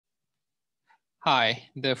Hi,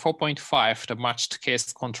 the 4.5, the matched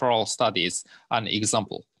case control studies, an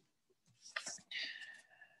example.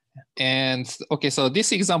 And okay, so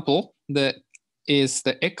this example is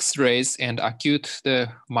the X-rays and acute the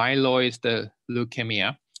myeloid the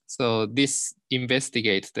leukemia. So this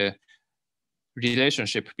investigates the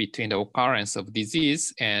relationship between the occurrence of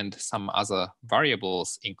disease and some other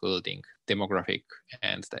variables, including demographic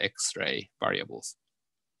and the X-ray variables.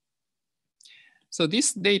 So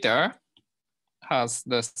this data has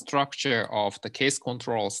the structure of the case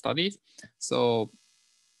control study. So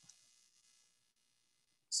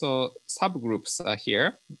subgroups are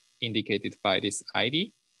here indicated by this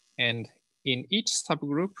ID. And in each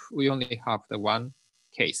subgroup, we only have the one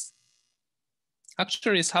case.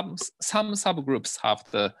 Actually, some subgroups have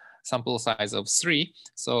the sample size of 3.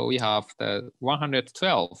 So we have the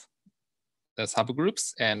 112 the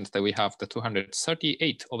subgroups, and we have the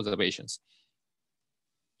 238 observations.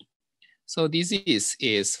 So disease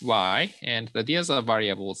is Y, and the other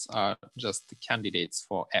variables are just candidates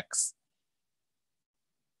for X.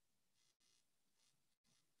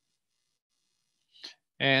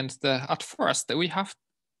 And at first, we have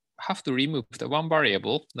to remove the one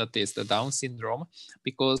variable, that is the Down syndrome,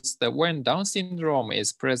 because when Down syndrome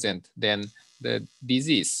is present, then the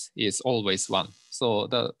disease is always 1. So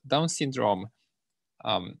the Down syndrome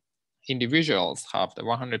individuals have the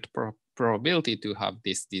 100% probability to have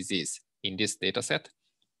this disease in this data set.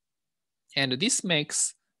 And this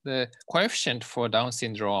makes the coefficient for Down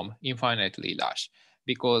syndrome infinitely large,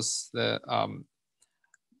 because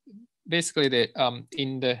basically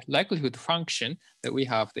in the likelihood function that we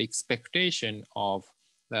have the expectation of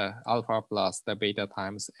the alpha plus the beta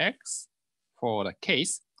times X for the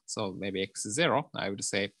case. So maybe X0, I would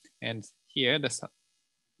say. And here the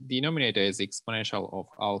denominator is exponential of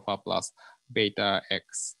alpha plus beta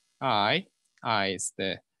Xi. I is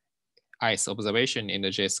the ith observation in the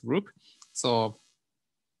JS group. So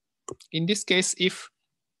in this case, if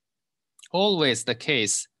always the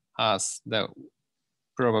case has the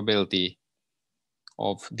probability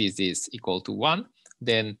of disease equal to 1,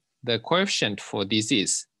 then the coefficient for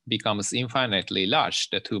disease becomes infinitely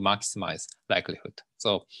large to maximize likelihood.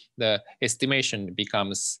 So the estimation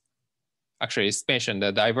becomes, actually estimation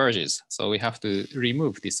that diverges. So we have to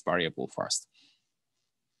remove this variable first.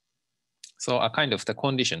 So a kind of the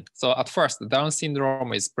condition. So at first, the Down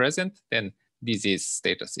syndrome is present, then disease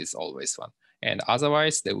status is always 1. And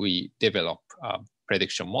otherwise, we develop a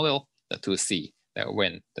prediction model to see that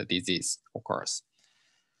when the disease occurs.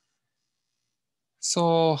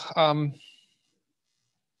 So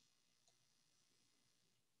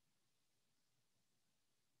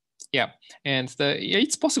yeah, and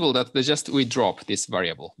it's possible that we drop this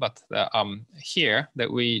variable, but here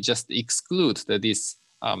that we just exclude this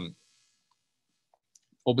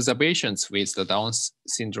observations with the Down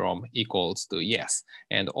syndrome equals to yes,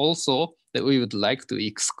 and also that we would like to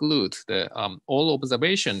exclude the all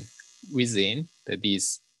observation within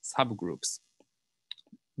these subgroups,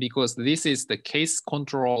 because this is the case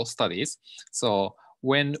control studies. So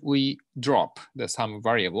when we drop the sum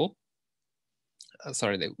variable,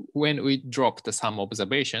 when we drop the sum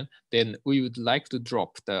observation, then we would like to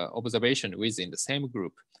drop the observation within the same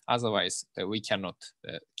group. Otherwise, we cannot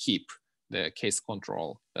keep the case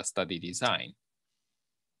control, the study design.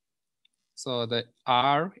 So the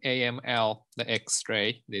R, AML, the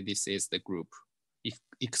X-ray, this is the group,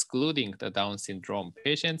 excluding the Down syndrome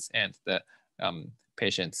patients and the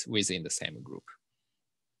patients within the same group.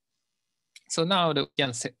 So now we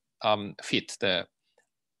can fit the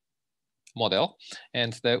model,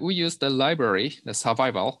 and we use the library, the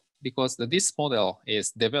survival, because this model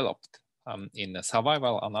is developed in the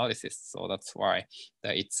survival analysis. So that's why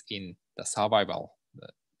it's in the survival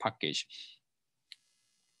package.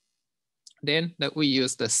 Then we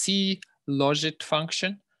use the C logit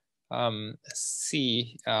function,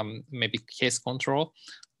 C maybe case control,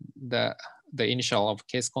 the initial of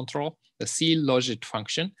case control, the C logit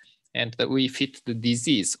function, and that we fit the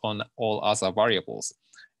disease on all other variables.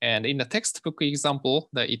 And in the textbook example,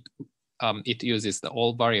 it uses the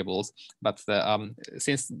all variables, but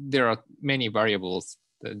since there are many variables,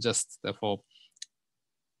 just for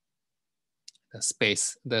the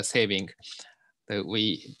space, the saving, I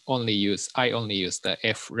only use the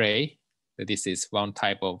F ray. This is one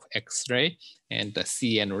type of X-ray, and the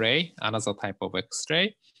CN ray, another type of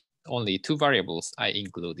X-ray. Only 2 variables I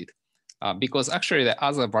included, because actually the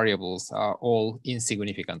other variables are all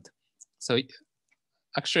insignificant. So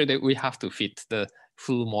actually we have to fit the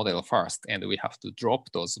full model first, and we have to drop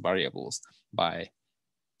those variables by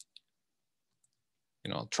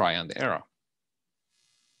try and error.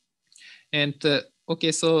 And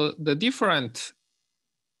Okay, so the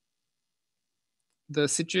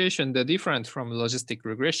situation, the different from logistic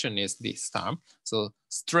regression is this term. So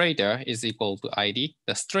strata is equal to ID.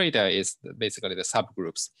 The strata is basically the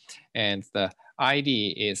subgroups, and the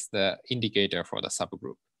ID is the indicator for the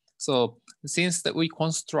subgroup. So since that we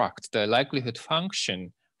construct the likelihood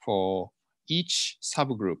function for each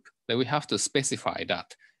subgroup, that we have to specify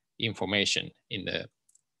that information in the,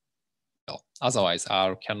 well, otherwise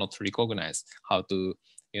R cannot recognize how to,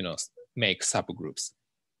 make subgroups.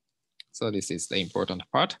 So this is the important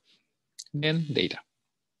part. Then data.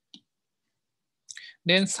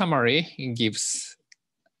 Then summary gives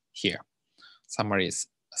here. Summary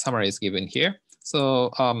is given here.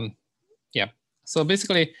 So yeah. So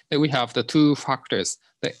basically we have the two factors.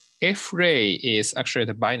 The F-ray is actually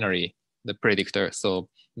the binary, the predictor. So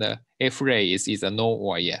the F-ray is either no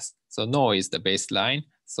or yes. So no is the baseline.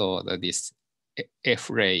 So that this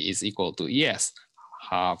F-ray is equal to yes,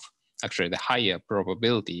 have actually the higher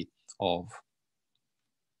probability of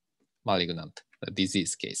malignant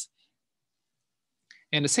disease case.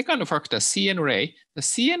 And the second factor, CN ray, the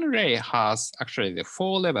CN ray has actually the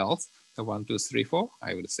 4 levels, the 1, 2, 3, 4,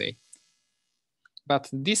 I would say. But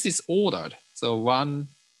this is ordered. So 1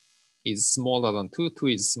 is smaller than 2, 2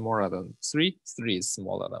 is smaller than 3, 3 is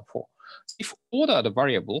smaller than 4. If ordered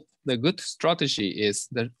variable, the good strategy is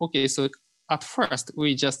that, okay, so at first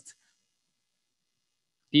we just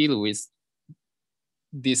deal with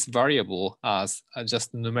this variable as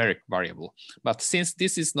just numeric variable. But since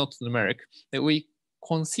this is not numeric, then we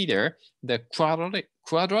consider the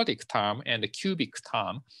quadratic term and the cubic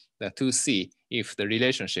term to see if the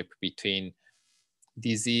relationship between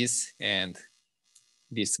disease and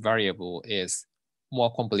this variable is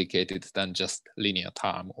more complicated than just linear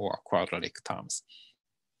term or quadratic terms.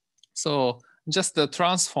 So just the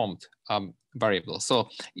transformed variable. So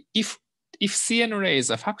if CN ray is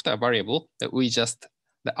a factor variable, that we just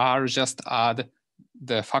the R just add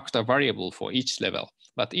the factor variable for each level.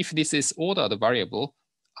 But if this is ordered variable,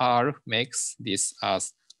 R makes this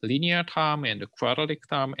as linear term and quadratic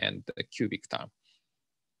term and the cubic term.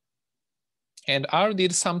 And R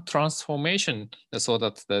did some transformation so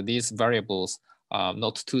that these variables are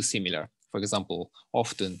not too similar. For example,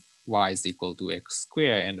 often y is equal to x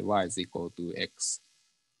squared and y is equal to x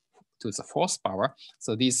to the 4th power.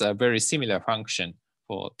 So these are very similar function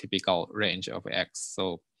for typical range of x.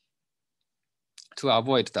 So to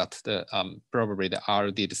avoid that, probably the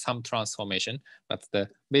R did some transformation, but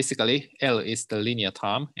basically L is the linear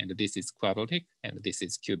term and this is quadratic and this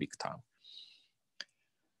is cubic term.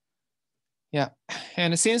 Yeah,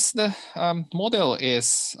 and since the model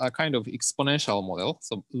is a kind of exponential model,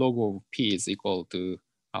 so log of p is equal to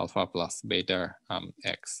alpha plus beta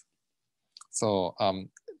x. So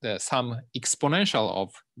the some exponential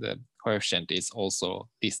of the coefficient is also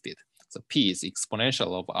listed. So p is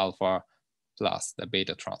exponential of alpha plus the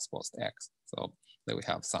beta transpose x. So then we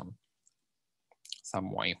have some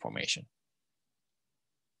more information.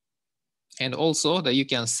 And also that you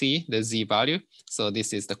can see the z value. So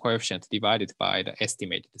this is the coefficient divided by the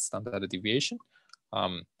estimated standard deviation.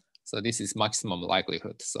 So this is maximum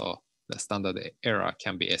likelihood. So the standard error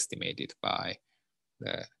can be estimated by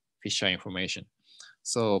the Fisher information.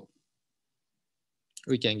 So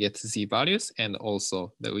we can get z values and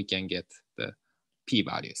also that we can get the p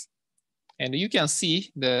values. And you can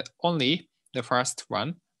see only the first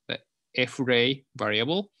one, the f-ray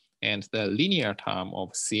variable and the linear term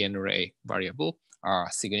of CN ray variable are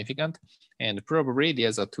significant, and probably the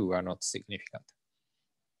other two are not significant.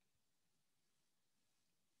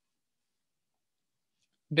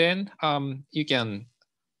 Then you can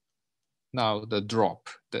now drop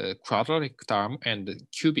the quadratic term and the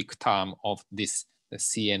cubic term of the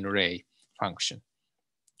CN ray function.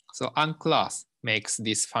 So unclass makes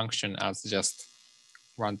this function as just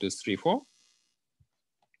 1, 2, 3, 4.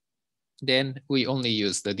 Then we only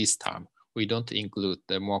use this term. We don't include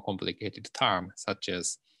the more complicated term, such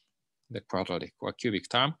as the quadratic or cubic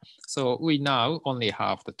term. So we now only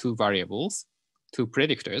have the 2 variables, 2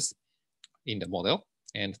 predictors in the model,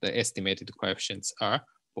 and the estimated coefficients are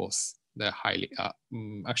both the highly,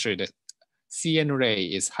 actually the CN ray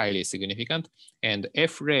is highly significant, and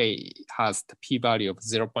F ray has the p-value of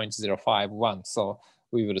 0.051. So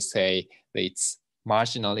we will say that it's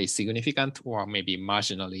marginally significant or maybe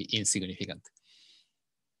marginally insignificant.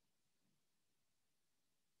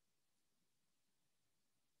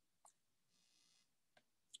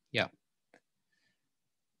 Yeah.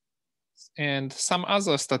 And some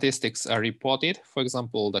other statistics are reported. For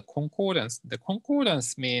example, the concordance. The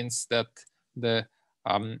concordance means that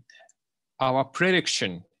our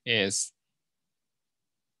prediction is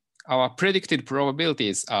our predicted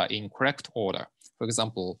probabilities are in correct order. For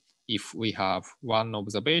example, if we have one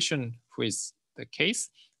observation with the case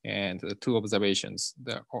and the two observations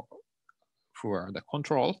for the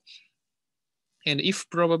control, and if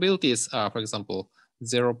probabilities are, for example,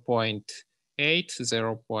 0.8,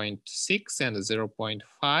 0.6, and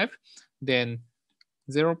 0.5, then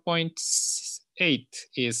 0.8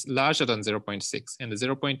 is larger than 0.6, and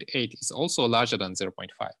 0.8 is also larger than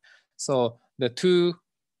 0.5. So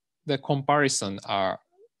the comparison are,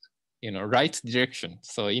 right direction.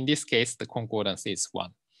 So in this case, the concordance is 1.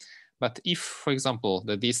 But if, for example,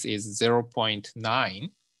 this is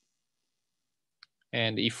 0.9,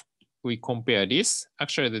 and if we compare this,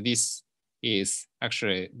 actually this is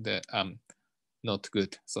actually the not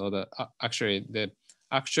good. So actually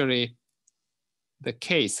the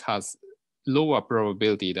case has lower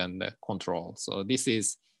probability than the control. So this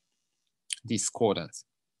is discordance,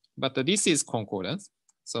 but this is concordance.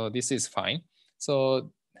 So this is fine.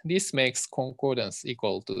 So this makes concordance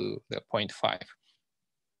equal to the 0.5.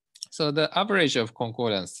 So the average of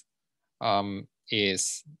concordance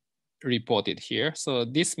is reported here. So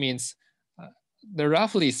this means,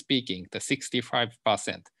 roughly speaking, the 65%,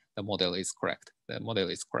 the model is correct. The model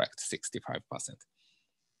is correct, 65%.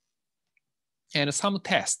 And some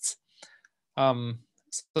tests.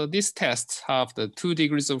 So these tests have the 2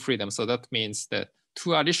 degrees of freedom. So that means that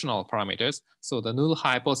 2 additional parameters. So the null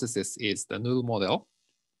hypothesis is the null model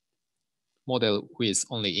with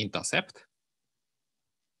only intercept.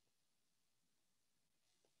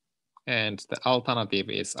 And the alternative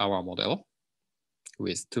is our model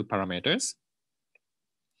with 2 parameters.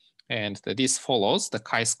 And this follows the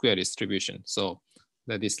chi-square distribution. So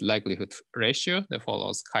this likelihood ratio that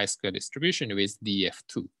follows chi-square distribution with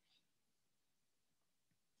DF2.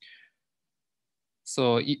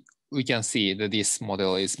 So we can see that this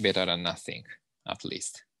model is better than nothing, at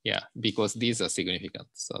least. Yeah, because these are significant,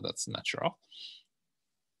 so that's natural.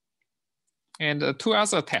 And 2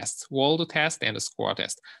 other tests, Wald test and score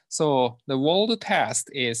test. So the Wald test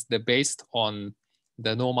is based on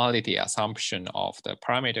the normality assumption of the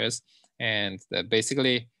parameters. And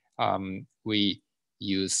basically, we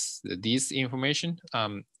use this information.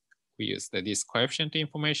 We use this coefficient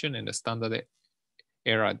information and the standard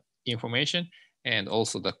error information, and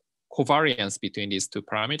also the covariance between these 2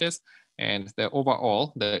 parameters. And the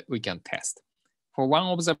overall, we can test. For one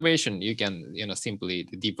observation, you can simply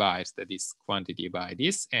divide this quantity by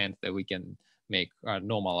this, and we can make a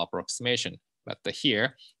normal approximation. But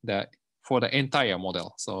here, for the entire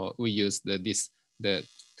model, so we use the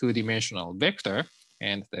 2-dimensional vector,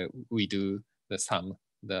 and we do the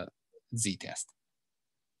z-test.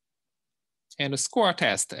 And the score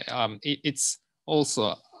test, it's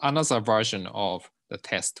also another version of the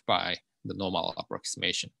test by the normal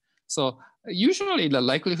approximation. So usually the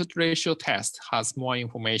likelihood ratio test has more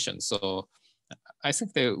information. So I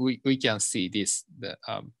think that we can see this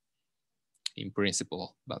in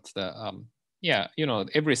principle, but yeah,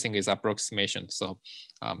 everything is approximation. So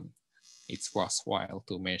it's worthwhile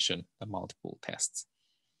to mention the multiple tests.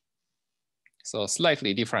 So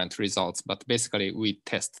slightly different results, but basically we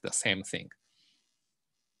test the same thing.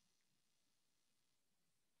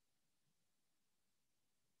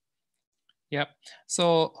 Yeah,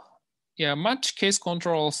 so yeah, match case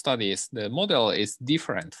control studies, the model is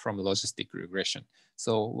different from logistic regression.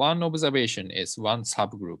 So one observation is one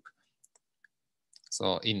subgroup.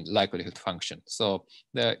 So in likelihood function. So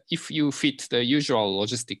if you fit the usual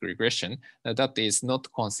logistic regression, that is not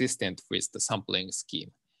consistent with the sampling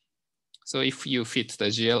scheme. So if you fit the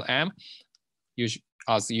GLM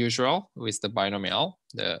as usual with the binomial,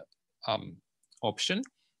 the option,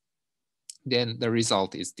 then the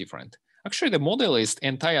result is different. Actually, the model is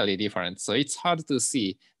entirely different, so it's hard to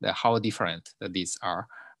see how different these are.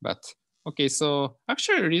 But okay, so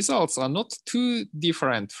actually results are not too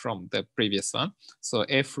different from the previous one. So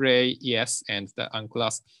F-ray, yes, and the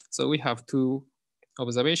unclass. So we have 2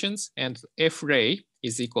 observations, and F-ray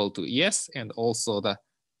is equal to yes, and also the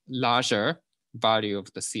larger value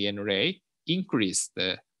of the CN ray increase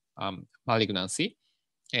the malignancy.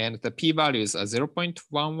 And the p-values are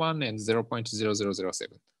 0.11 and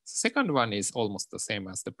 0.0007. Second one is almost the same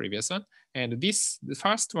as the previous one. And the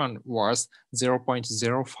first one was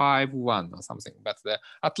 0.051 or something, but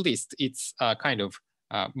at least it's kind of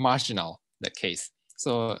marginal, the case.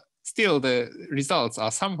 So still the results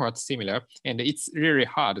are somewhat similar, and it's really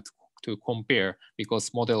hard to compare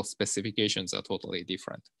because model specifications are totally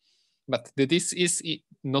different. But this is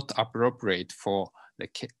not appropriate for the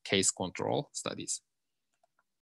case control studies.